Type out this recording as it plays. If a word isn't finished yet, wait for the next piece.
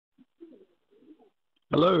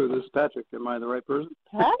Hello, this is Patrick. Am I the right person?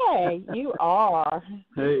 Hey, you are.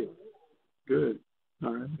 Hey, good.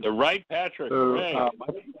 All right. The right Patrick. So,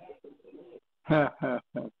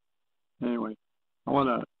 anyway, I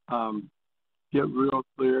want to get real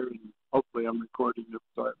clear, and hopefully I'm recording this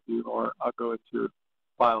so I do, or I'll go into your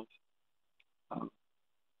files.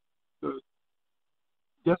 So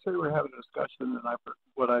yesterday we were having a discussion, and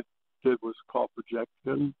what I did was call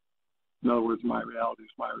projection. In other words, my reality is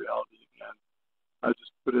my reality, and I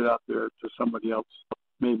just put it out there to somebody else,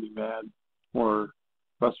 made me mad or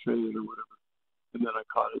frustrated or whatever. And then I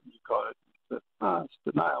caught it, and you caught it, and said, it's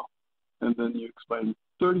denial. And then you explained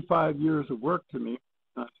 35 years of work to me.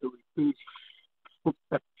 And I said, will you please go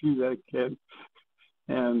back through that again?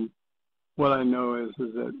 And what I know is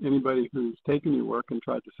that anybody who's taken your work and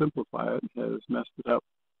tried to simplify it has messed it up.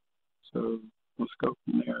 So let's go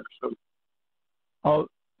from there. So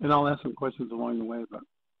I'll ask some questions along the way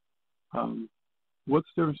about what's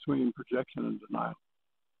the difference between projection and denial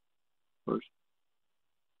first?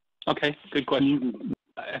 Okay, good question.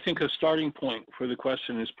 I think a starting point for the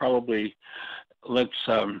question is probably let's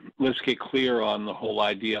get clear on the whole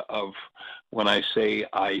idea of when I say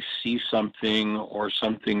I see something or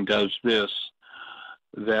something does this,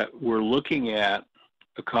 that we're looking at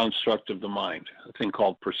a construct of the mind, a thing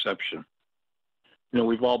called perception. You know,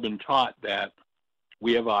 we've all been taught that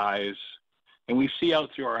we have eyes and we see out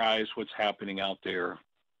through our eyes what's happening out there.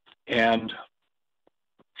 And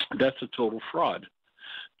that's a total fraud.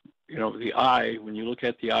 You know, the eye, when you look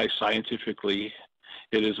at the eye scientifically,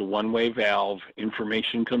 it is a one-way valve.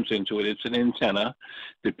 Information comes into it. It's an antenna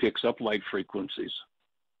that picks up light frequencies.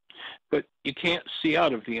 But you can't see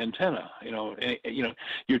out of the antenna. You know,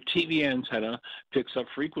 your TV antenna picks up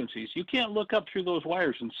frequencies. You can't look up through those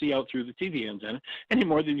wires and see out through the TV antenna any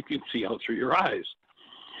more than you can see out through your eyes.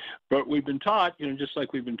 But we've been taught, you know, just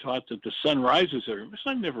like we've been taught that the sun rises every day. The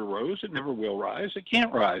sun never rose. It never will rise. It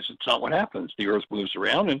can't rise. It's not what happens. The earth moves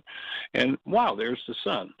around, and wow, there's the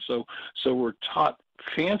sun. So we're taught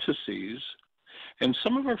fantasies, and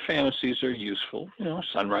some of our fantasies are useful. You know,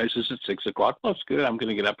 sun rises at 6 o'clock. Well, that's good. I'm going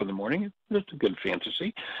to get up in the morning. That's a good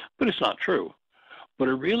fantasy, but it's not true. But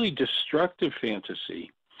a really destructive fantasy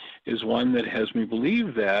is one that has me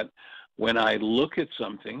believe that when I look at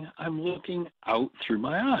something, I'm looking out through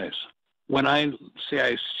my eyes. When I say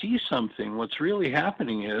I see something, what's really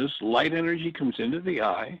happening is light energy comes into the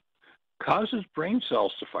eye, causes brain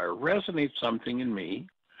cells to fire, resonates something in me,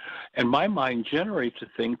 and my mind generates a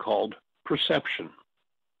thing called perception.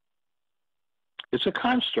 It's a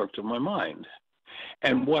construct of my mind.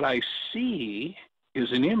 And what I see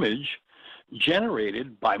is an image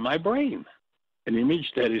generated by my brain, an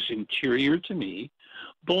image that is interior to me,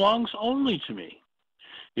 belongs only to me.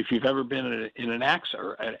 If you've ever been in an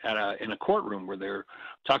accident or in a courtroom where they're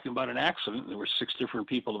talking about an accident, and there were 6 different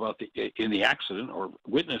people in the accident or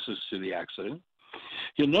witnesses to the accident,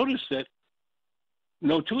 you'll notice that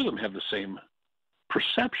no 2 of them have the same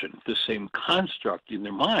perception, the same construct in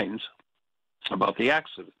their minds about the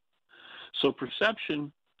accident. So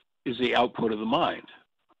perception is the output of the mind,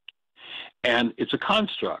 and it's a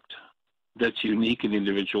construct that's unique and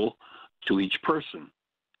individual to each person.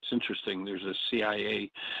 It's interesting. There's a CIA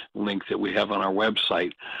link that we have on our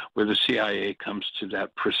website where the CIA comes to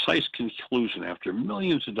that precise conclusion after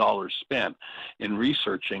millions of dollars spent in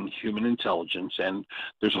researching human intelligence. And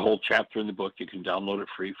there's a whole chapter in the book. You can download it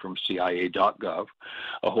free from CIA.gov,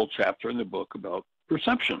 a whole chapter in the book about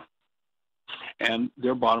perception. And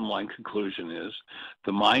their bottom line conclusion is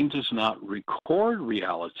the mind does not record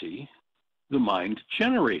reality. The mind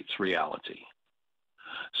generates reality.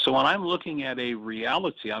 So when I'm looking at a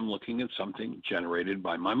reality, I'm looking at something generated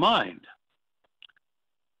by my mind.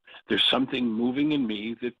 There's something moving in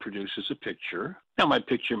me that produces a picture. Now, my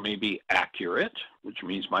picture may be accurate, which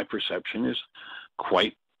means my perception is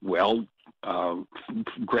quite well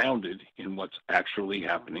grounded in what's actually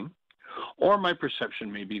happening, or my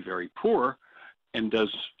perception may be very poor and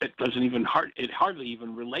it hardly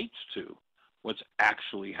even relates to what's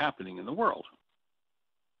actually happening in the world.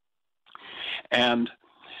 And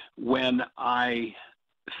when I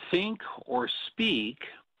think or speak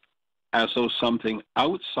as though something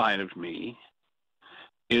outside of me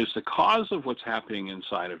is the cause of what's happening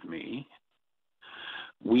inside of me,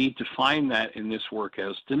 we define that in this work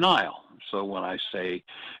as denial. So when I say,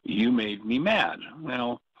 you made me mad,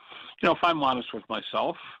 now, you know, if I'm honest with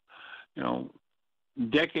myself, you know,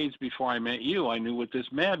 decades before I met you, I knew what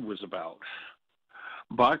this mad was about.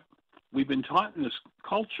 But we've been taught in this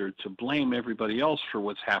culture to blame everybody else for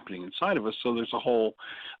what's happening inside of us. So there's a whole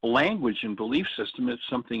language and belief system that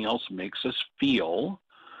something else makes us feel,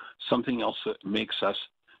 something else that makes us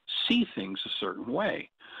see things a certain way.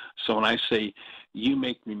 So when I say, you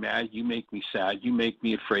make me mad, you make me sad, you make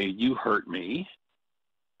me afraid, you hurt me,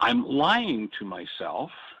 I'm lying to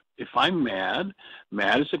myself. If I'm mad,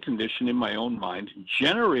 mad is a condition in my own mind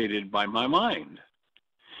generated by my mind.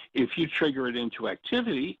 If you trigger it into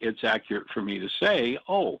activity, it's accurate for me to say,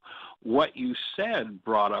 oh, what you said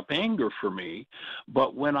brought up anger for me.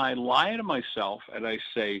 But when I lie to myself and I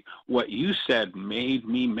say, what you said made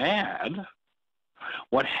me mad,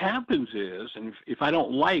 what happens is, and if I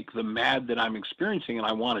don't like the mad that I'm experiencing and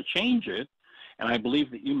I want to change it, and I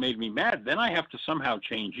believe that you made me mad, then I have to somehow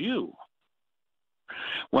change you.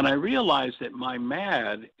 When I realize that my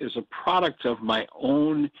mad is a product of my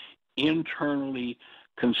own internally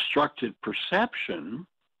constructed perception,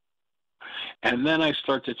 and then I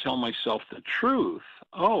start to tell myself the truth,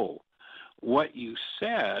 oh, what you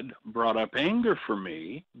said brought up anger for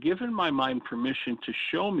me, given my mind permission to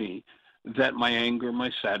show me that my anger,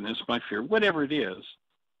 my sadness, my fear, whatever it is,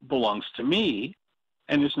 belongs to me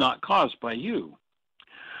and is not caused by you.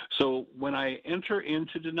 So when I enter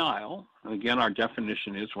into denial, and again, our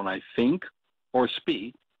definition is when I think or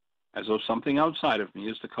speak as though something outside of me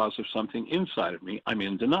is the cause of something inside of me, I'm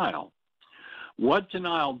in denial. What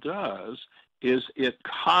denial does is it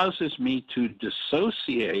causes me to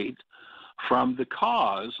dissociate from the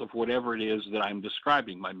cause of whatever it is that I'm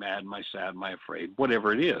describing, my mad, my sad, my afraid,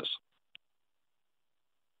 whatever it is.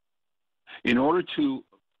 In order to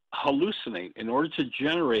hallucinate, in order to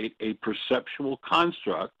generate a perceptual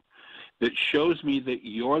construct that shows me that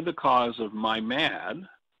you're the cause of my mad,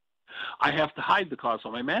 I have to hide the cause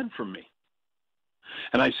of my mad from me.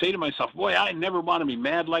 And I say to myself, boy, I never want to be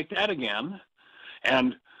mad like that again.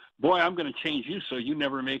 And boy, I'm going to change you so you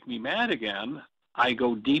never make me mad again. I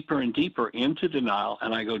go deeper and deeper into denial,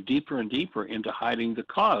 and I go deeper and deeper into hiding the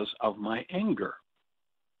cause of my anger.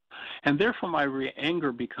 And therefore my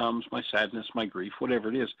anger becomes, my sadness, my grief, whatever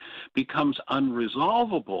it is, becomes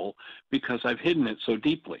unresolvable because I've hidden it so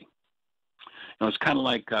deeply. You know, it's kind of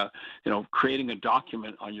like, creating a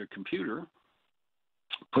document on your computer,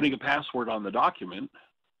 putting a password on the document,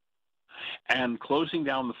 and closing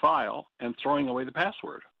down the file and throwing away the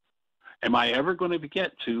password. Am I ever going to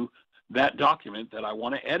get to that document that I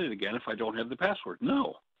want to edit again if I don't have the password?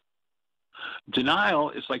 No. Denial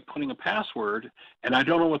is like putting a password, and I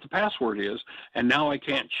don't know what the password is, and now I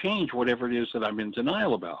can't change whatever it is that I'm in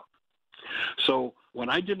denial about. So when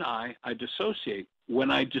I deny, I dissociate. When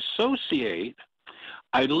I dissociate,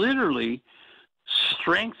 I literally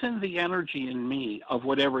strengthen the energy in me of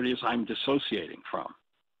whatever it is I'm dissociating from.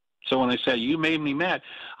 So when I say, you made me mad,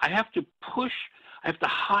 I have to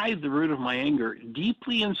hide the root of my anger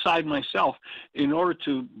deeply inside myself in order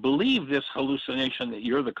to believe this hallucination that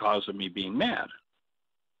you're the cause of me being mad.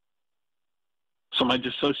 So my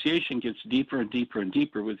dissociation gets deeper and deeper and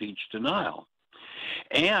deeper with each denial.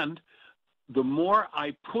 And the more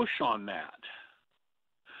I push on that,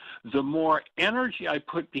 the more energy I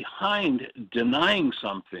put behind denying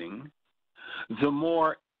something, the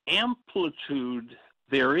more amplitude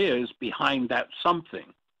there is behind that something.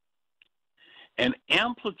 And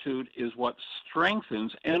amplitude is what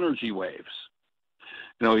strengthens energy waves.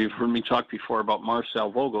 You know, you've heard me talk before about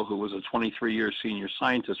Marcel Vogel, who was a 23-year senior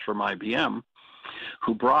scientist from IBM,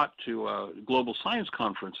 who brought to a global science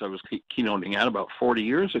conference I was keynoting at about 40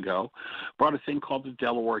 years ago, brought a thing called the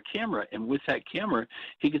Delaware camera. And with that camera,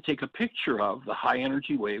 he could take a picture of the high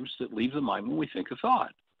energy waves that leave the mind when we think a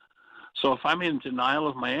thought. So if I'm in denial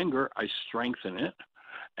of my anger, I strengthen it.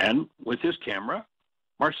 And with his camera,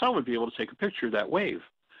 Marcel would be able to take a picture of that wave.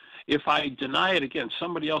 If I deny it again,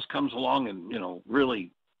 somebody else comes along and,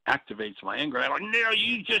 really activates my anger. I'm like, no,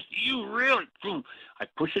 you really, I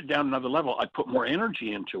push it down another level. I put more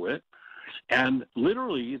energy into it. And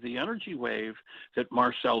literally the energy wave that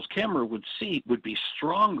Marcel's camera would see would be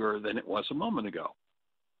stronger than it was a moment ago.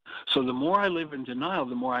 So the more I live in denial,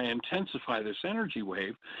 the more I intensify this energy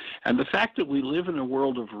wave. And the fact that we live in a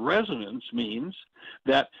world of resonance means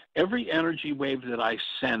that every energy wave that I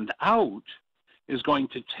send out is going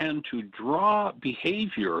to tend to draw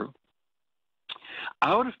behavior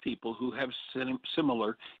out of people who have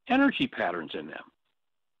similar energy patterns in them.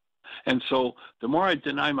 And so the more I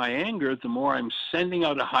deny my anger, the more I'm sending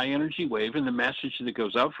out a high energy wave, and the message that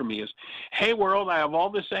goes out from me is, hey world, I have all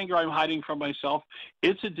this anger I'm hiding from myself.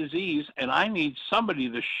 It's a disease, and I need somebody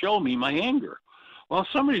to show me my anger. Well, if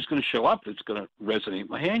somebody's going to show up, it's going to resonate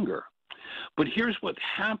my anger. But here's what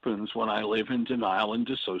happens when I live in denial and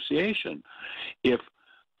dissociation. If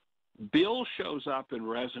Bill shows up and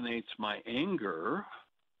resonates my anger,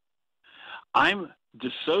 I'm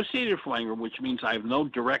dissociated from anger, which means I have no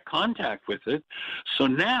direct contact with it. So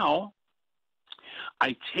now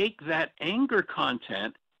I take that anger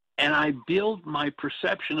content and I build my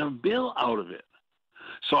perception of Bill out of it.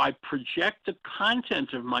 So I project the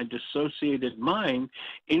content of my dissociated mind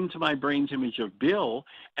into my brain's image of Bill,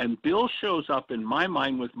 and Bill shows up in my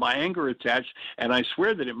mind with my anger attached, and I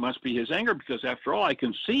swear that it must be his anger because, after all, I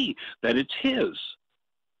can see that it's his.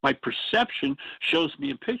 My perception shows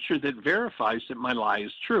me a picture that verifies that my lie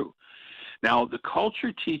is true. Now, the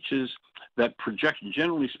culture teaches that projection,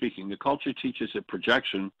 generally speaking, the culture teaches that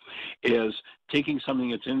projection is taking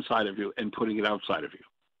something that's inside of you and putting it outside of you.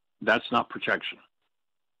 That's not projection.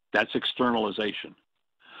 That's externalization.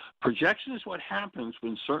 Projection is what happens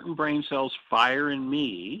when certain brain cells fire in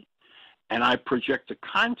me, and I project the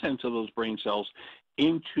contents of those brain cells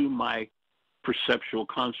into my perceptual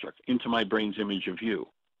construct, into my brain's image of you.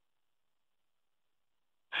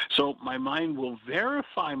 So my mind will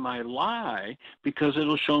verify my lie because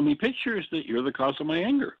it'll show me pictures that you're the cause of my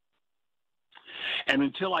anger. And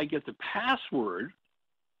until I get the password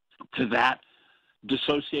to that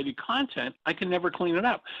dissociated content, I can never clean it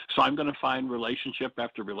up. So I'm going to find relationship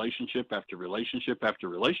after relationship after relationship after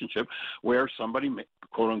relationship where somebody,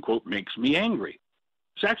 quote unquote, makes me angry.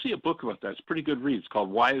 There's actually a book about that. It's a pretty good read. It's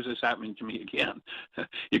called Why Is This Happening to Me Again?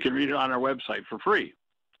 You can read it on our website for free.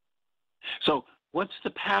 So what's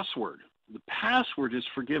the password? The password is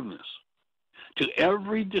forgiveness. To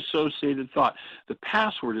every dissociated thought, the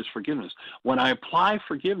password is forgiveness. When I apply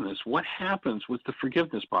forgiveness, what happens with the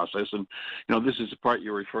forgiveness process? And, this is the part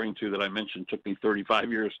you're referring to that I mentioned took me 35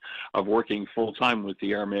 years of working full-time with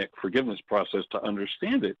the Aramaic forgiveness process to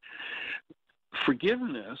understand it.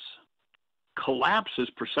 Forgiveness collapses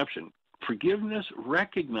perception. Forgiveness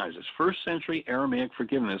recognizes, first century Aramaic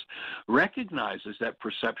forgiveness recognizes that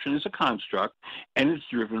perception is a construct and it's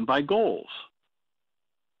driven by goals.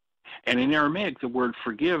 And in Aramaic, the word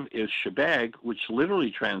forgive is shabag, which literally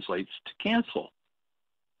translates to cancel.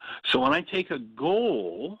 So when I take a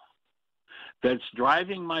goal that's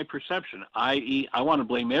driving my perception, i.e., I want to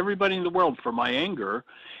blame everybody in the world for my anger,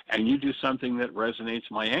 and you do something that resonates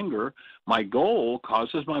my anger, my goal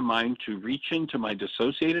causes my mind to reach into my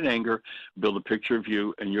dissociated anger, build a picture of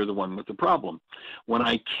you, and you're the one with the problem. When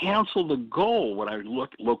I cancel the goal, when I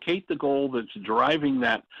locate the goal that's driving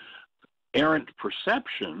that errant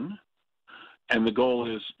perception, and the goal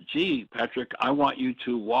is, gee, Patrick, I want you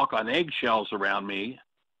to walk on eggshells around me.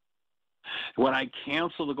 When I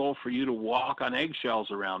cancel the goal for you to walk on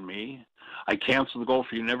eggshells around me, I cancel the goal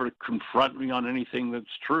for you never to confront me on anything that's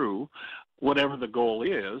true, whatever the goal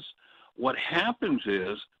is. What happens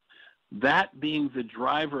is, that being the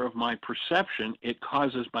driver of my perception, it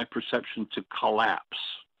causes my perception to collapse.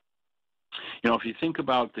 If you think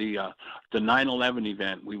about the 9/11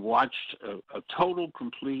 event, we watched a total,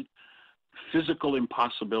 complete physical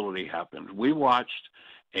impossibility happen. We watched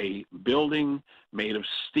a building made of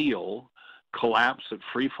steel collapse at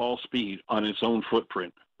free fall speed on its own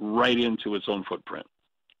footprint, right into its own footprint.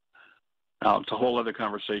 Now, it's a whole other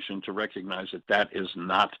conversation to recognize that that is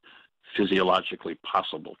not physiologically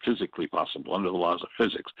possible, physically possible under the laws of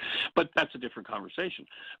physics. But that's a different conversation.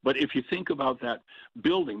 But if you think about that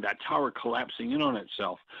building, that tower collapsing in on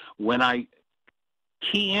itself, when I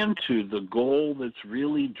key into the goal that's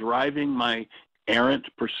really driving my errant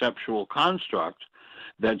perceptual construct,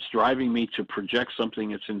 that's driving me to project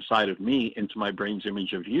something that's inside of me into my brain's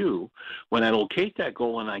image of you, when I locate that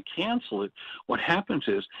goal and I cancel it, what happens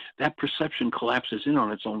is that perception collapses in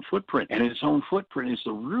on its own footprint, and its own footprint is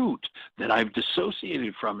the root that I've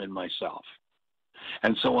dissociated from in myself.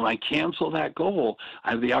 And so when I cancel that goal,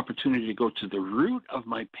 I have the opportunity to go to the root of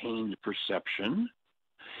my pained perception.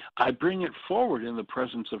 I bring it forward in the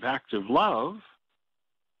presence of active love,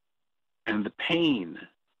 and the pain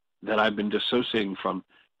that I've been dissociating from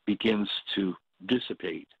begins to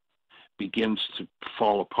dissipate, begins to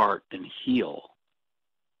fall apart and heal.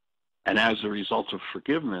 And as a result of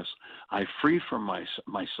forgiveness, I free from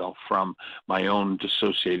myself from my own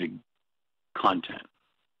dissociated content.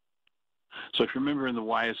 So if you remember in the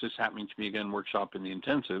Why Is This Happening to Me Again workshop in the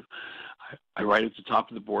intensive, I write at the top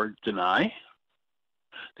of the board, deny,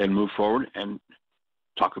 then move forward and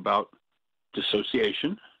talk about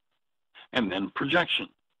dissociation, and then projection.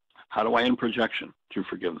 How do I end projection? Through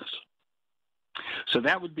forgiveness. So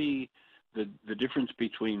that would be the difference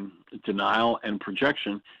between denial and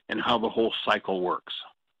projection and how the whole cycle works.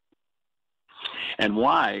 And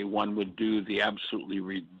why one would do the absolutely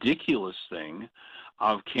ridiculous thing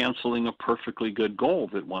of canceling a perfectly good goal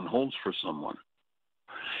that one holds for someone.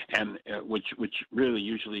 And which really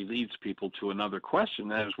usually leads people to another question.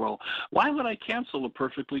 That is, well, why would I cancel a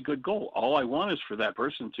perfectly good goal? All I want is for that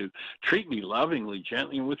person to treat me lovingly,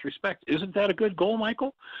 gently, and with respect. Isn't that a good goal,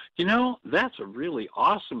 Michael? You know, that's a really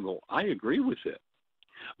awesome goal. I agree with it.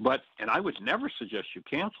 And I would never suggest you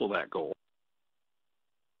cancel that goal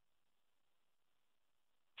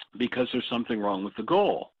because there's something wrong with the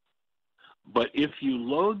goal. But if you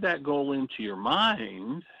load that goal into your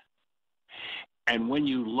mind, and when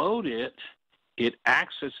you load it, it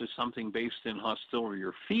accesses something based in hostility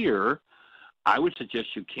or fear, I would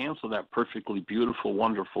suggest you cancel that perfectly beautiful,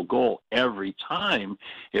 wonderful goal every time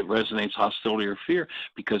it resonates hostility or fear,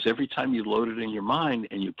 because every time you load it in your mind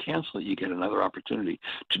and you cancel it, you get another opportunity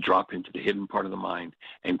to drop into the hidden part of the mind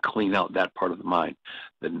and clean out that part of the mind,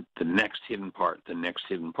 the next hidden part, the next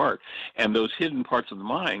hidden part. And those hidden parts of the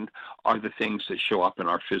mind are the things that show up in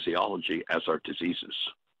our physiology as our diseases.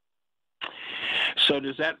 So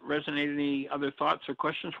does that resonate? Any other thoughts or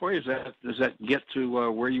questions for you? Does that get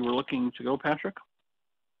to where you were looking to go, Patrick?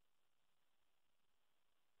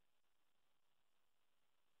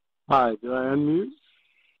 Hi, did I unmute?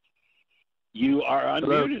 You are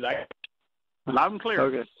unmuted. Loud and clear.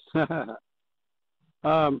 Okay.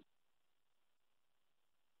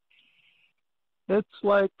 It's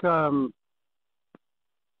like it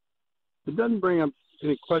doesn't bring up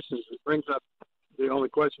any questions. It brings up, the only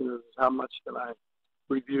question is how much can I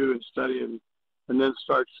review and study and then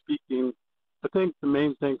start speaking. I think the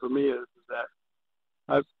main thing for me is that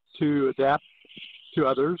I've to adapt to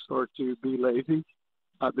others or to be lazy.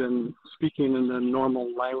 I've been speaking in the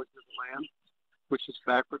normal language of the land, which is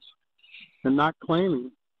backwards, and not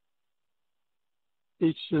claiming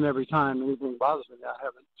each and every time anything bothers me. I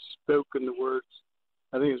haven't spoken the words.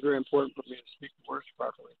 I think it's very important for me to speak the words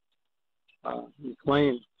properly. You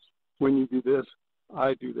claim, when you do this,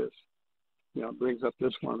 I do this. You know, it brings up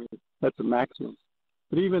this for me. That's a maximum.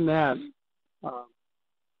 But even that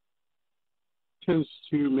tends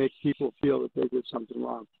to make people feel that they did something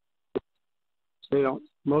wrong. They don't.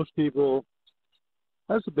 Most people,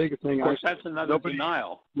 that's the biggest thing. Of course, that's another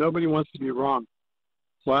denial. Nobody wants to be wrong.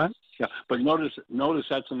 What? Yeah, but notice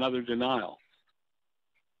that's another denial.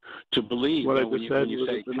 To believe what that I just when you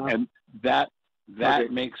say, and that okay.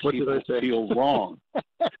 Makes people feel wrong.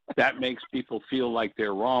 That makes people feel like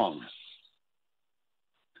they're wrong.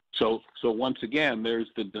 So once again, there's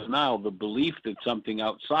the denial, the belief that something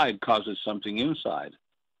outside causes something inside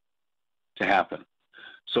to happen.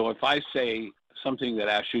 So if I say something that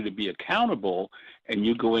asks you to be accountable and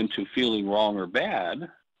you go into feeling wrong or bad,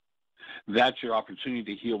 that's your opportunity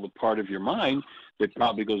to heal the part of your mind that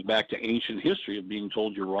probably goes back to ancient history of being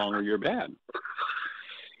told you're wrong or you're bad.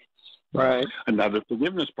 Right. Another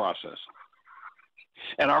forgiveness process.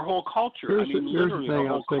 And our whole culture, literally our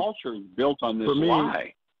whole culture is built on this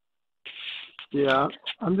lie. Yeah,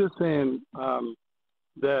 I'm just saying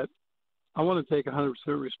that I want to take 100%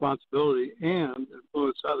 responsibility and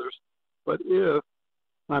influence others. But if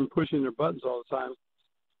I'm pushing their buttons all the time,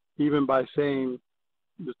 even by saying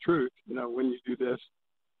the truth, you know, when you do this,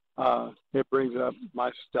 it brings up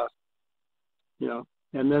my stuff, you know,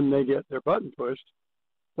 and then they get their button pushed.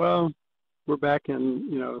 Well, we're back in,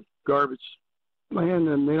 you know, garbage land,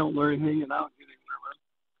 and they don't learn anything, and I don't get anywhere with it.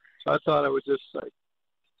 So I thought I would just like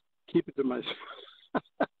keep it to myself,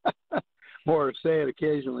 or say it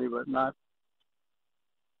occasionally, but not.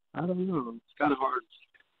 I don't know. It's kind of hard.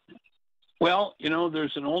 Well, you know,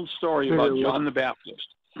 there's an old story about John the Baptist.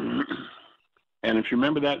 And if you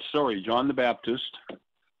remember that story, John the Baptist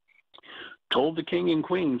told the king and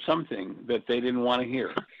queen something that they didn't want to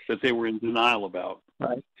hear, that they were in denial about.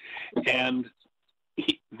 Right. And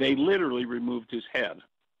they literally removed his head.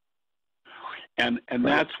 And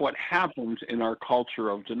that's what happens in our culture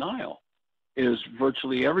of denial, is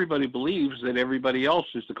virtually everybody believes that everybody else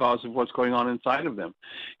is the cause of what's going on inside of them.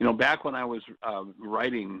 You know, back when I was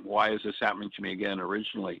writing Why Is This Happening to Me Again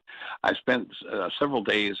originally, I spent several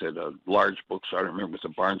days at a large bookstore. I don't remember if it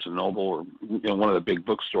was a Barnes & Noble or, you know, one of the big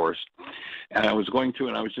bookstores. And I was going through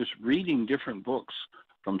and I was just reading different books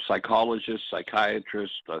from psychologists,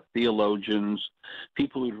 psychiatrists, theologians,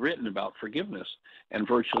 people who'd written about forgiveness. And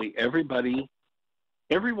virtually every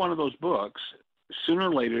one of those books, sooner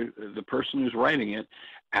or later, the person who's writing it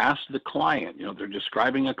asks the client, you know, they're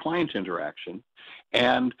describing a client interaction,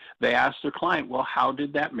 and they ask their client, well, how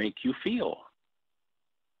did that make you feel?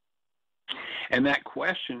 And that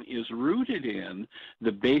question is rooted in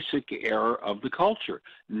the basic error of the culture.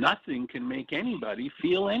 Nothing can make anybody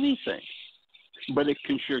feel anything, but it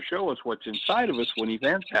can sure show us what's inside of us when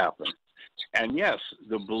events happen. And yes,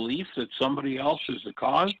 the belief that somebody else is the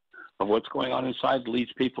cause of what's going on inside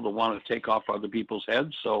leads people to want to take off other people's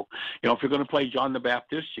heads. So, if you're going to play John the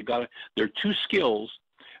Baptist, there are two skills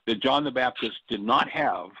that John the Baptist did not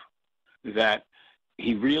have that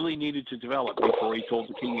he really needed to develop before he told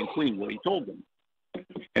the king and queen what he told them.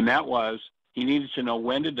 And that was, he needed to know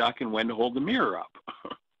when to duck and when to hold the mirror up.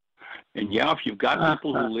 And if you've got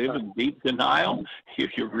people who live in deep denial,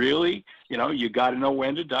 if you really, you got to know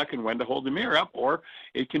when to duck and when to hold the mirror up, or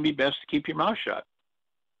it can be best to keep your mouth shut.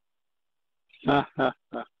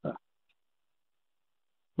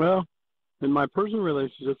 Well, in my personal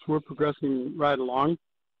relationships, we're progressing right along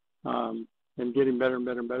and getting better and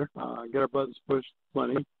better and better. Get our buttons pushed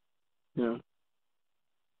plenty,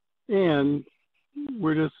 and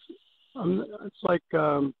we're just, it's like,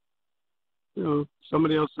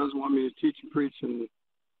 somebody else doesn't want me to teach and preach, and,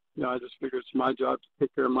 I just figure it's my job to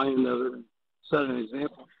take care of my end of it and set an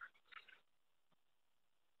example.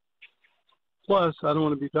 Plus, I don't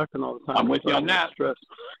want to be ducking all the time. I'm with you on that. Stress.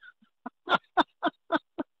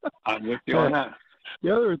 I'm with you on that.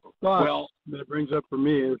 The other thought that it brings up for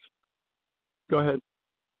me is, go ahead.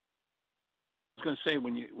 I was going to say,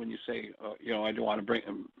 when you say, I don't want to bring,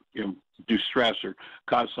 do stress or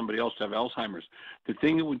cause somebody else to have Alzheimer's, the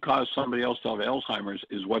thing that would cause somebody else to have Alzheimer's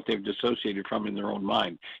is what they've dissociated from in their own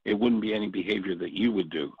mind. It wouldn't be any behavior that you would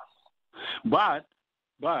do. But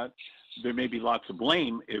there may be lots of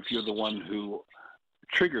blame if you're the one who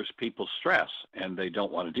triggers people's stress and they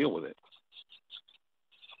don't want to deal with it.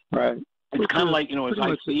 Right. It's kind of like, as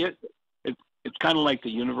I see it, it's kind of like the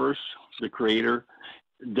universe, the creator,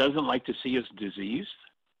 doesn't like to see us diseased.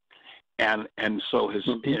 And so has,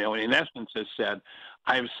 in essence has said,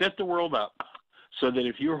 I have set the world up so that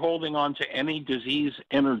if you're holding on to any disease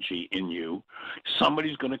energy in you,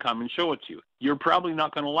 somebody's going to come and show it to you. You're probably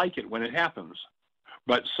not going to like it when it happens,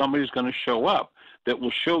 but somebody's going to show up that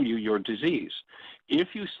will show you your disease.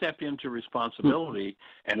 If you step into responsibility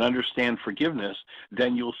and understand forgiveness,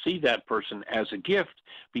 then you'll see that person as a gift,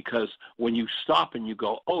 because when you stop and you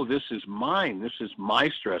go, oh, this is mine, this is my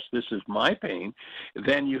stress, this is my pain,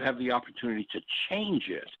 then you have the opportunity to change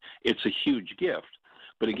it. It's a huge gift.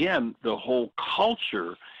 But again, the whole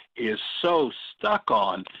culture is so stuck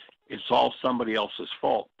on it's all somebody else's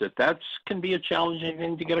fault that can be a challenging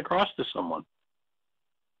thing to get across to someone.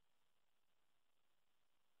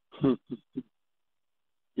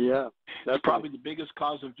 Yeah, that's probably the biggest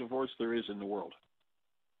cause of divorce there is in the world.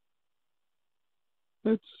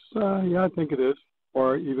 It's I think it is,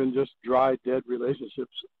 or even just dry, dead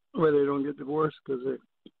relationships where they don't get divorced because they've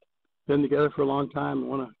been together for a long time and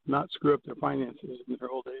want to not screw up their finances in their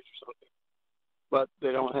old age or something, but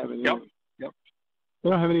they don't have any. Yep. They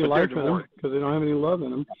don't have any life in them because they don't have any love in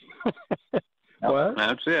them. What?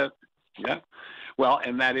 That's it. Yeah. Well,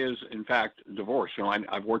 and that is, in fact, divorce.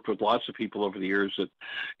 I've worked with lots of people over the years that,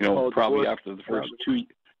 probably divorce. After the first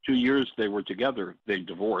two years they were together, they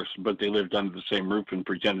divorced, but they lived under the same roof and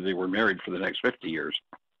pretended they were married for the next 50 years.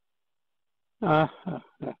 That's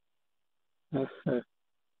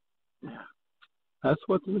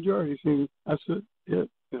what the majority seem. That's it.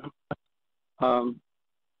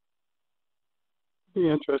 Be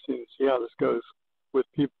interesting to see how this goes with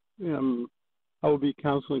people. I will be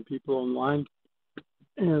counseling people online,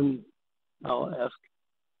 and I'll ask,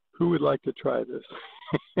 who would like to try this?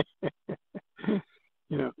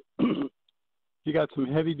 You got some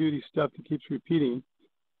heavy-duty stuff that keeps repeating.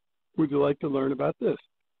 Would you like to learn about this?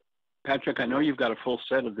 Patrick, I know you've got a full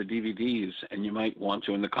set of the DVDs, and you might want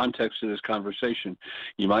to, in the context of this conversation,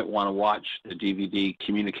 you might want to watch the DVD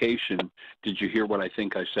Communication. Did you hear what I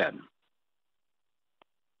think I said?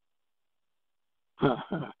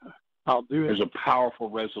 I'll do it. There's a powerful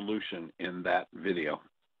resolution in that video.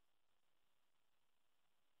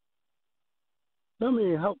 Tell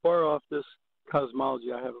me how far off this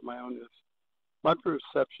cosmology I have of my own is. My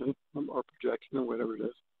perception or projection or whatever it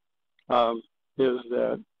is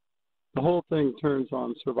that the whole thing turns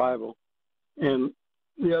on survival. And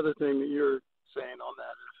the other thing that you're saying on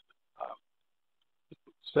that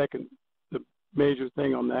is, the major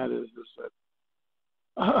thing on that is that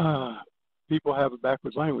people have a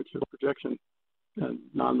backwards language of projection and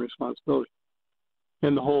non-responsibility.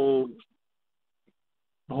 And the whole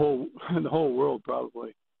world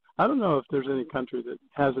probably. I don't know if there's any country that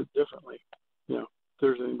has it differently. If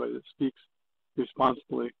there's anybody that speaks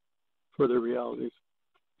responsibly for their realities.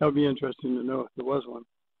 That would be interesting to know if there was one.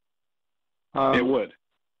 It would.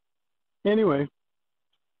 Anyway,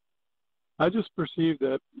 I just perceive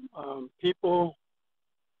that people,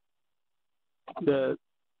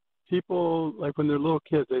 like when they're little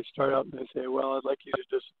kids, they start out and they say, well, I'd like you to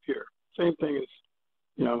disappear. Same thing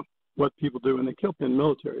as, what people do when they kill in the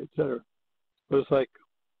military, et cetera. But it's like,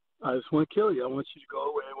 I just want to kill you. I want you to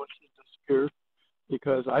go away. I want you to disappear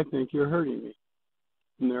because I think you're hurting me.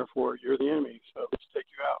 And therefore, you're the enemy. So let's take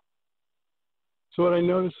you out. So what I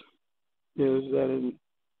notice is that in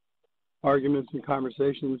arguments and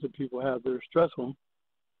conversations that people have that are stressful,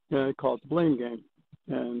 I call it the blame game.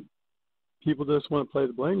 And people just want to play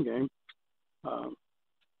the blame game.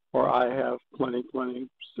 Or I have plenty,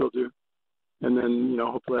 still do. And then,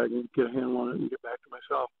 hopefully I can get a handle on it and get back to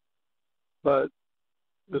myself. But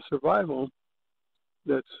the survival,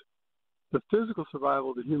 that's the physical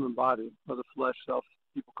survival of the human body, or the flesh self,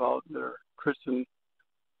 people call it, that are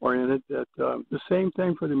Christian-oriented, that the same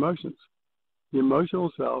thing for the emotions. The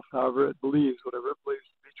emotional self, however it believes, whatever it believes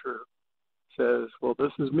to be true, says, well,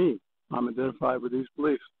 this is me. I'm identified with these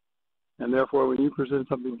beliefs. And therefore, when you present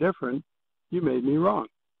something different, you made me wrong.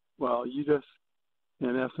 Well, you just,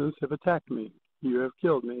 in essence, have attacked me. You have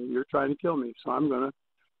killed me. You're trying to kill me. So I'm going to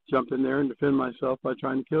jump in there and defend myself by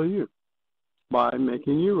trying to kill you, by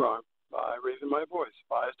making you wrong, by raising my voice,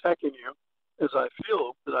 by attacking you as I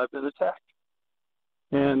feel that I've been attacked.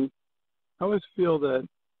 And I always feel that,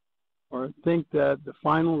 or think that the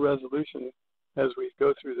final resolution as we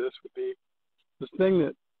go through this would be this thing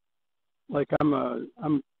that, like,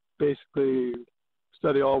 I'm basically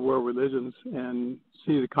study all world religions and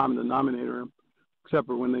see the common denominator, except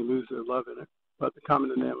for when they lose their love in it. But the common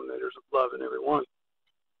denominator is love in every one.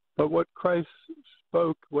 But what Christ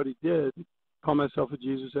spoke, what he did, call myself a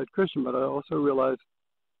Jesus said Christian, but I also realized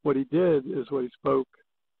what he did is what he spoke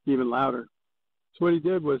even louder. So what he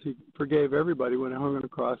did was he forgave everybody when he hung on the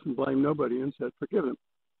cross and blamed nobody and said, forgive them.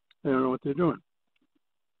 They don't know what they're doing.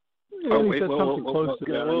 And he said something close to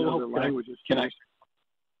that. I know the language is changed.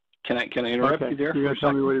 Can I interrupt you there? You're going to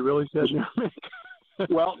tell me what he really said?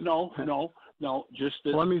 Well, no. Just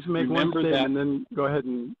let me make one statement and then go ahead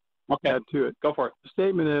and add to it. Go for it. The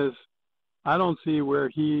statement is, I don't see where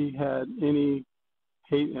he had any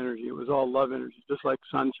hate energy. It was all love energy, just like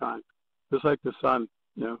sunshine, just like the sun.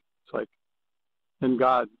 It's like, in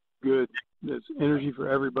God, good. It's energy for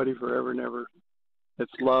everybody forever and ever.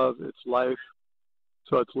 It's love. It's life.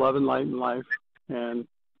 So it's love and light and life. And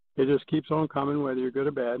it just keeps on coming, whether you're good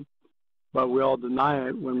or bad. But we all deny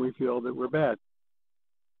it when we feel that we're bad.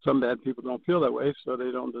 Some bad people don't feel that way, so they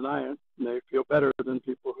don't deny it. And they feel better than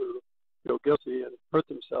people who feel guilty and hurt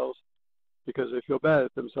themselves because they feel bad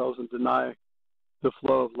at themselves and deny the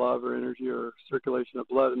flow of love or energy or circulation of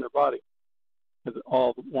blood in their body. It's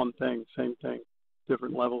all one thing, same thing,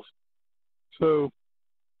 different levels. So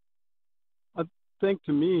I think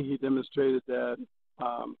to me he demonstrated that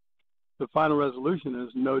the final resolution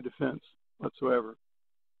is no defense whatsoever.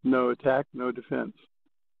 No attack, no defense.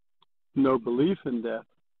 No belief in death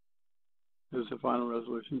is the final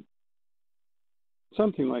resolution.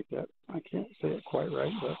 Something like that. I can't say it quite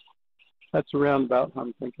right, but that's around about how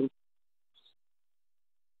I'm thinking.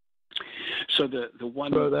 So the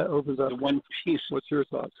one. So that opens up. The one piece. What's your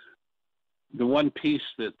thoughts? The one piece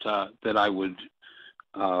that I would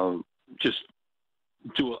just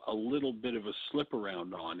do a little bit of a slip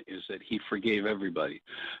around on is that he forgave everybody.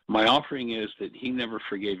 My offering is that he never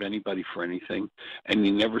forgave anybody for anything, and he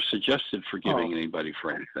never suggested forgiving anybody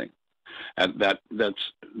for anything. And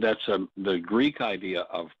that's the Greek idea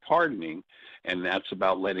of pardoning, and that's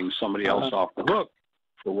about letting somebody else off the hook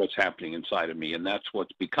for what's happening inside of me. And that's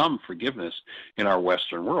what's become forgiveness in our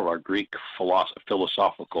Western world. Our Greek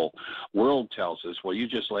philosophical world tells us, well, you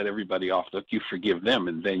just let everybody off the hook, you forgive them,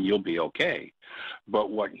 and then you'll be okay.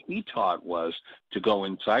 But what he taught was to go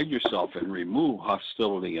inside yourself and remove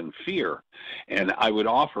hostility and fear. And I would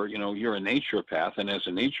offer, you're a naturopath, and as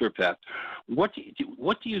a naturopath, what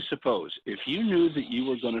do you suppose? If you knew that you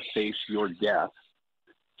were going to face your death,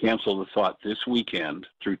 cancel the thought, this weekend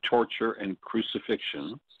through torture and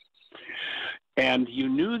crucifixion, and you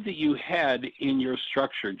knew that you had in your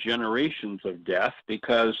structure generations of death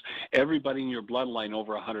because everybody in your bloodline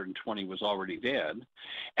over 120 was already dead,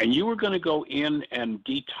 and you were going to go in and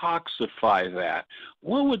detoxify that,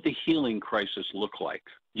 what would the healing crisis look like?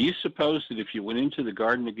 Do you suppose that if you went into the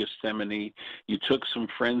Garden of Gethsemane, you took some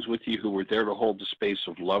friends with you who were there to hold the space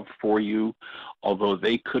of love for you, although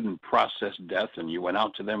they couldn't process death, and you went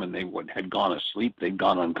out to them and they had gone asleep, they'd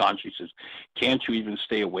gone unconscious? Can't you even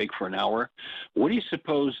stay awake for an hour? What do you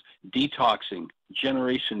suppose detoxing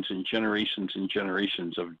generations and generations and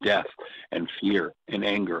generations of death and fear and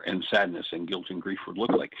anger and sadness and guilt and grief would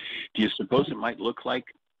look like? Do you suppose it might look like,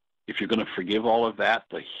 if you're going to forgive all of that,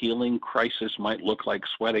 the healing crisis might look like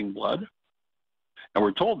sweating blood? And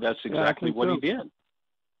we're told that's exactly what he did.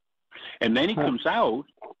 And then he comes out,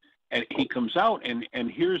 and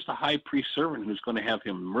here's the high priest servant who's going to have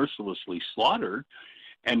him mercilessly slaughtered.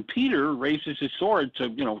 And Peter raises his sword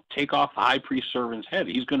to, take off the high priest servant's head.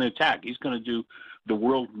 He's going to attack. He's going to do the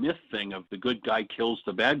world myth thing of the good guy kills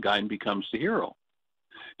the bad guy and becomes the hero.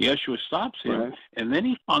 Yeshua stops him, Right. and then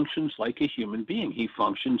he functions like a human being. He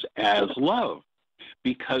functions as love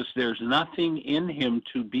because there's nothing in him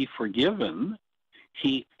to be forgiven.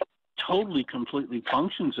 He totally, completely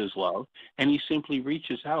functions as love, and he simply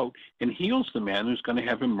reaches out and heals the man who's going to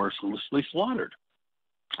have him mercilessly slaughtered.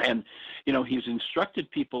 And, he's instructed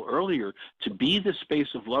people earlier to be the space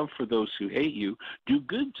of love for those who hate you, do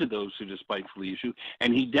good to those who despitefully use you,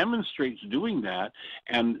 and he demonstrates doing that,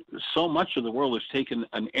 and so much of the world has taken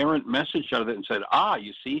an errant message out of it and said,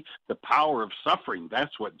 you see, the power of suffering,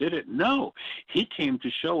 that's what did it. No, he came to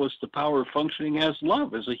show us the power of functioning as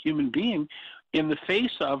love, as a human being, in the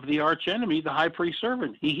face of the archenemy, the high priest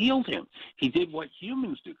servant. He healed him. He did what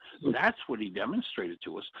humans do. That's what he demonstrated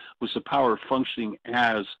to us, was the power of functioning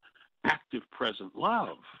as active, present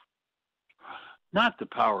love, not the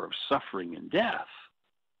power of suffering and death.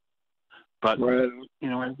 But, Right.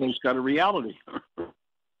 everybody's got a reality.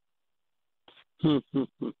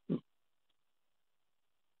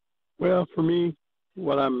 Well, for me,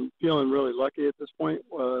 what I'm feeling really lucky at this point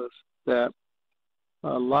was that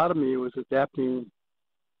a lot of me was adapting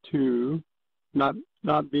to not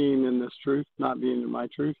being in this truth, not being in my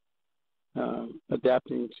truth,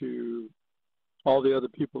 adapting to all the other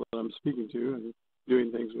people that I'm speaking to and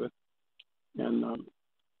doing things with. And I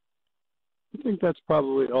think that's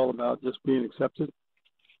probably all about just being accepted.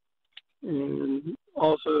 And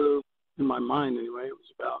also, in my mind anyway, it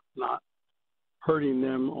was about not hurting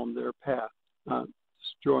them on their path, not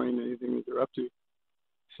destroying anything that they're up to.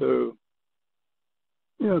 So,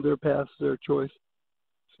 their path's their choice.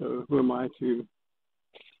 So who am I to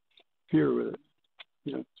fear with it?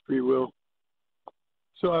 It's free will.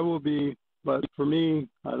 So I will be, but for me,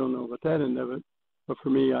 I don't know about that end of it, but for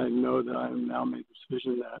me, I know that I have now made the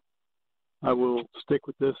decision that I will stick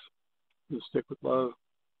with this and stick with love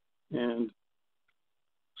and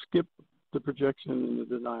skip the projection and the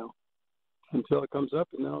denial until it comes up,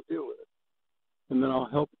 and then I'll deal with it. And then I'll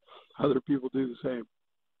help other people do the same.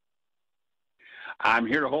 I'm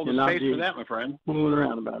here to hold the space for that, my friend. Fooling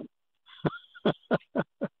around about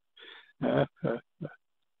it.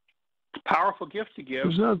 Powerful gift to give.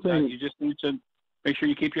 There's another thing. You just need to make sure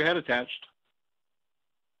you keep your head attached.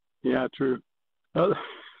 Yeah, true. I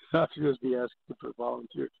should just be asking for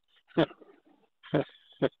volunteers.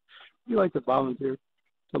 You like to volunteer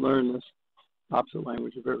to learn this opposite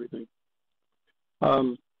language of everything.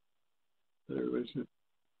 Everybody should.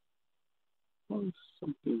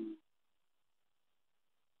 Something.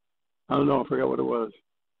 I don't know. I forgot what it was.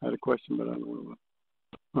 I had a question, but I don't know what it was.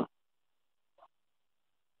 Huh.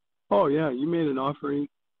 Oh, yeah. You made an offering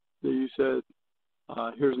that you said,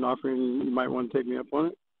 here's an offering. You might want to take me up on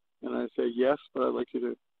it. And I say, yes, but I'd like you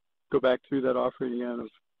to go back through that offering again of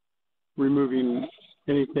removing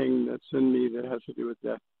anything that's in me that has to do with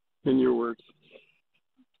death, in your words.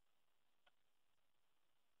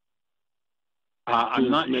 I'm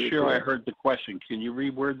not sure I heard the question. Can you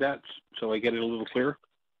reword that so I get it a little clearer?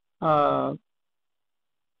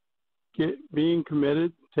 Being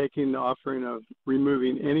committed, taking the offering of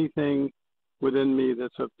removing anything within me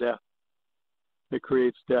that's of death, that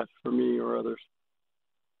creates death for me or others.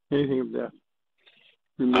 Anything of death.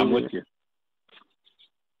 I'm with you.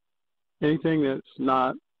 Anything that's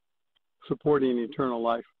not supporting eternal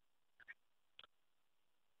life.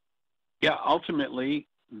 Yeah, ultimately,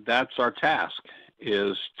 that's our task,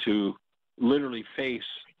 is to literally face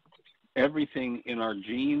everything in our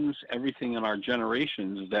genes, everything in our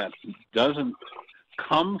generations that doesn't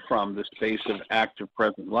come from the space of active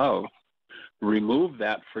present love, remove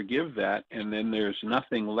that, forgive that, and then there's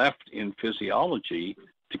nothing left in physiology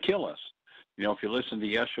to kill us. If you listen to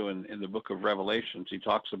Yeshua in the book of Revelations, he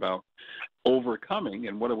talks about overcoming,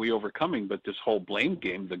 and what are we overcoming but this whole blame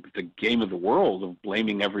game, the game of the world of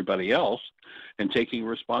blaming everybody else and taking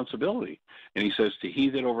responsibility. And he says, to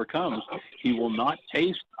he that overcomes, he will not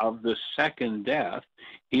taste of the second death.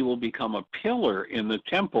 He will become a pillar in the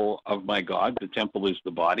temple of my God. The temple is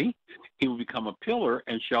the body. He will become a pillar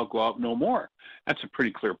and shall go out no more. That's a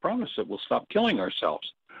pretty clear promise that we'll stop killing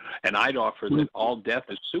ourselves. And I'd offer that all death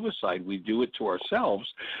is suicide. We do it to ourselves,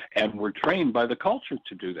 and we're trained by the culture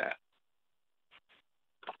to do that.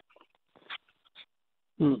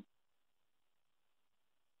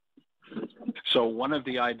 So one of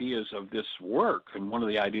the ideas of this work and one of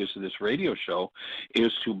the ideas of this radio show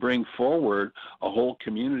is to bring forward a whole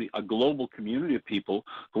community, a global community of people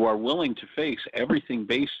who are willing to face everything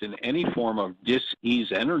based in any form of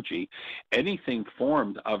dis-ease energy, anything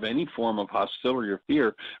formed of any form of hostility or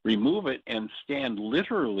fear, remove it and stand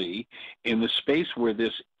literally in the space where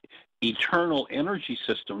this eternal energy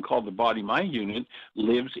system called the body-mind unit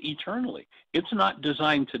lives eternally. It's not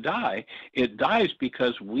designed to die. It dies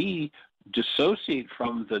because we dissociate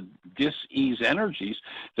from the dis-ease energies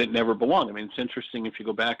that never belong. I mean, it's interesting if you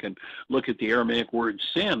go back and look at the Aramaic word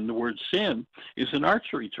sin. The word sin is an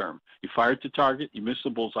archery term. You fire at the target, you miss the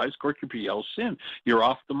bullseye, scorekeeper yells sin. You're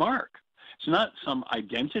off the mark. It's not some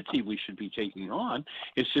identity we should be taking on.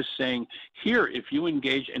 It's just saying, here, if you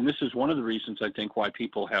engage, and this is one of the reasons I think why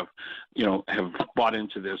people have bought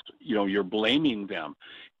into this, you're blaming them.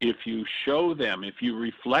 If you show them, if you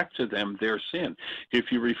reflect to them their sin,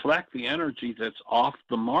 if you reflect the energy that's off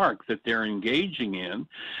the mark that they're engaging in,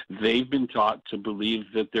 they've been taught to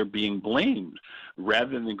believe that they're being blamed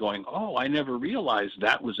rather than going, oh, I never realized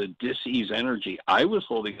that was a dis-ease energy I was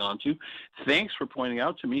holding on to. Thanks for pointing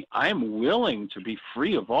out to me. I'm willing to be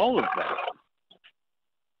free of all of that.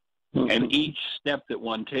 And each step that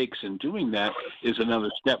one takes in doing that is another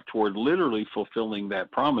step toward literally fulfilling that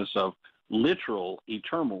promise of literal,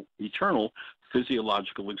 eternal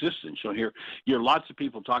physiological existence. You hear lots of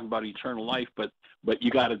people talking about eternal life, but you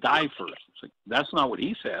got to die first. It's like, that's not what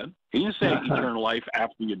he said. He didn't say eternal life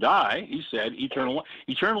after you die. He said eternal life.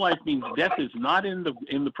 Eternal life means death is not in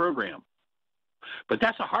the program. But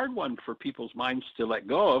that's a hard one for people's minds to let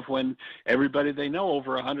go of when everybody they know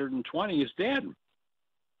over 120 is dead.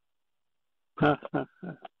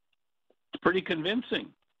 It's pretty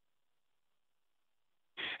convincing.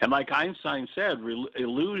 And like Einstein said,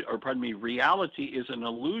 reality is an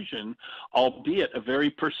illusion, albeit a very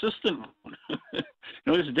persistent one.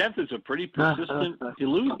 His death is a pretty persistent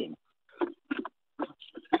illusion.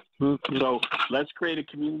 So let's create a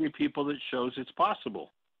community of people that shows it's possible.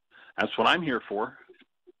 That's what I'm here for.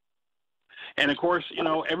 And of course,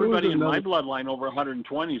 everybody in my bloodline over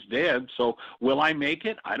 120 is dead. So will I make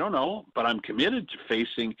it? I don't know. But I'm committed to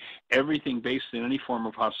facing everything based in any form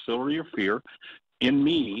of hostility or fear in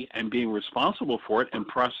me and being responsible for it and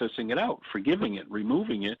processing it out, forgiving it,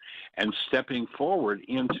 removing it, and stepping forward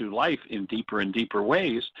into life in deeper and deeper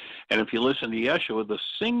ways. And if you listen to Yeshua, the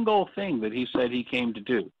single thing that he said he came to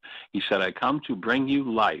do, he said, I come to bring you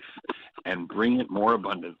life and bring it more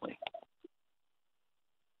abundantly.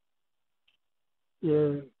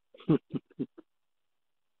 Yeah.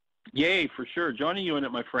 Yay, for sure. Joining you in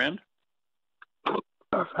it, my friend.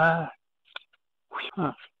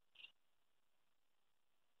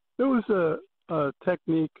 There was a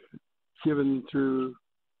technique given through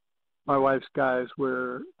my wife's guys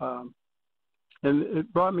where, and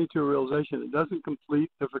it brought me to a realization, it doesn't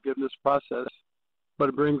complete the forgiveness process, but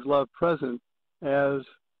it brings love present as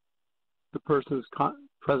the person is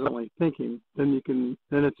presently thinking. Then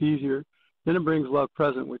it's easier. Then it brings love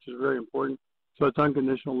present, which is very important. So it's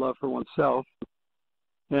unconditional love for oneself.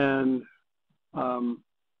 And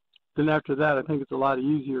then after that, I think it's a lot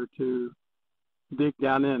easier to dig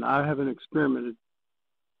down in. I haven't experimented. It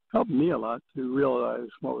helped me a lot to realize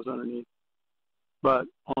what was underneath. But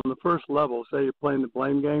on the first level, say you're playing the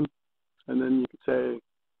blame game, and then you could say,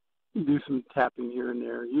 do some tapping here and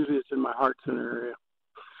there. Usually it's in my heart center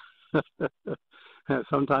area.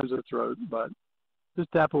 Sometimes the throat, but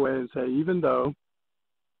just tap away and say, even though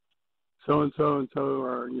so-and-so and so,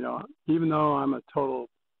 or, even though I'm a total,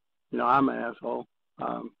 I'm an asshole,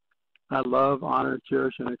 I love, honor,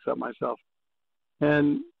 cherish, and accept myself.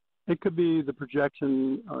 And it could be the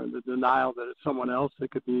projection or the denial that it's someone else.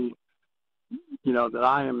 It could be, that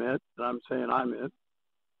I am it, that I'm saying I'm it.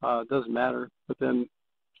 It doesn't matter. But then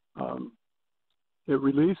it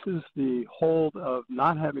releases the hold of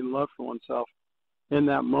not having love for oneself in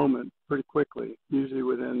that moment pretty quickly, usually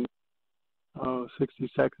within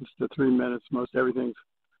 60 seconds to 3 minutes. Most everything's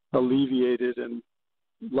alleviated and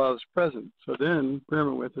love's present. So then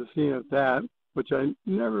experiment with the seeing of that, which I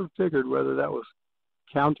never figured whether that was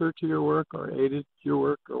counter to your work or aided your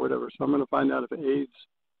work or whatever. So I'm going to find out if it aids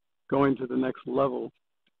going to the next level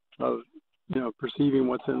of, perceiving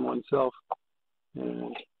what's in oneself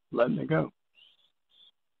and letting it go.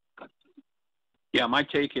 Yeah, my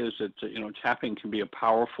take is that, tapping can be a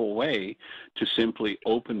powerful way to simply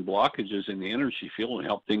open blockages in the energy field and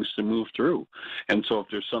help things to move through. And so if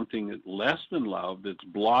there's something less than love that's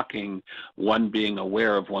blocking one being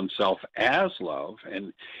aware of oneself as love,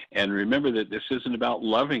 and remember that this isn't about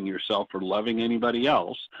loving yourself or loving anybody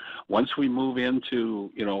else. Once we move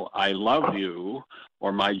into, I love you,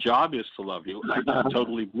 or my job is to love you, I just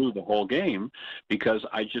totally blew the whole game because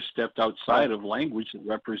I just stepped outside of language that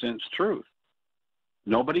represents truth.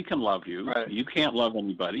 Nobody can love you. Right. You can't love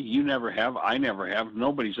anybody. You never have. I never have.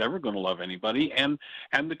 Nobody's ever going to love anybody. And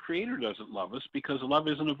the Creator doesn't love us because love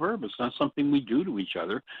isn't a verb. It's not something we do to each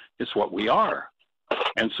other. It's what we are.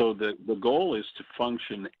 And so the goal is to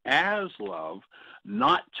function as love,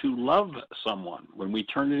 not to love someone. When we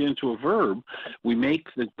turn it into a verb, we make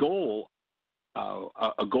the goal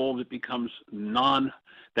a goal that becomes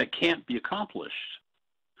that can't be accomplished.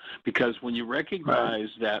 Because when you recognize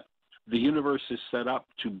that the universe is set up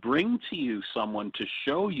to bring to you someone to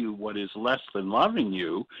show you what is less than loving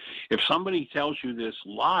you. If somebody tells you this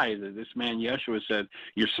lie that this man Yeshua said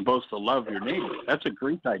you're supposed to love your neighbor, that's a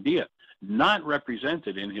great idea. Not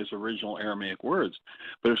represented in his original Aramaic words.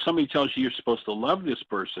 But if somebody tells you you're supposed to love this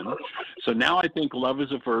person, so now I think love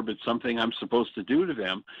is a verb, it's something I'm supposed to do to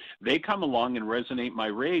them, they come along and resonate my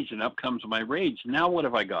rage, and up comes my rage. Now what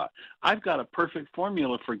have I got? I've got a perfect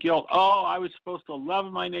formula for guilt. Oh, I was supposed to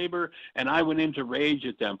love my neighbor, and I went into rage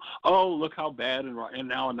at them. Oh, look how bad, and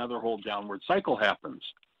now another whole downward cycle happens.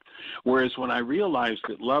 Whereas when I realize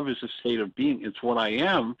that love is a state of being, it's what I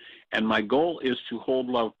am, and my goal is to hold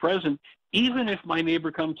love present, even if my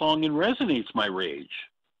neighbor comes along and resonates my rage.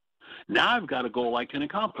 Now I've got a goal I can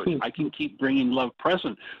accomplish. I can keep bringing love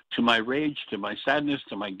present to my rage, to my sadness,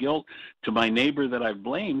 to my guilt, to my neighbor that I've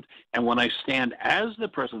blamed. And when I stand as the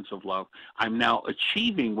presence of love, I'm now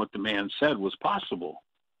achieving what the man said was possible.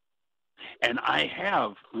 And I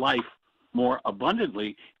have life more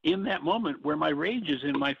abundantly in that moment where my rage is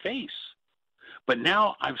in my face. But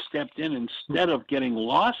now I've stepped in, instead of getting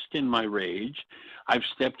lost in my rage, I've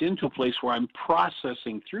stepped into a place where I'm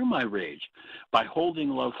processing through my rage. By holding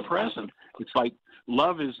love present, it's like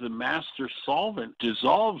love is the master solvent,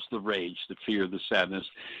 dissolves the rage, the fear, the sadness,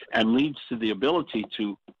 and leads to the ability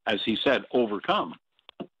to, as he said, overcome.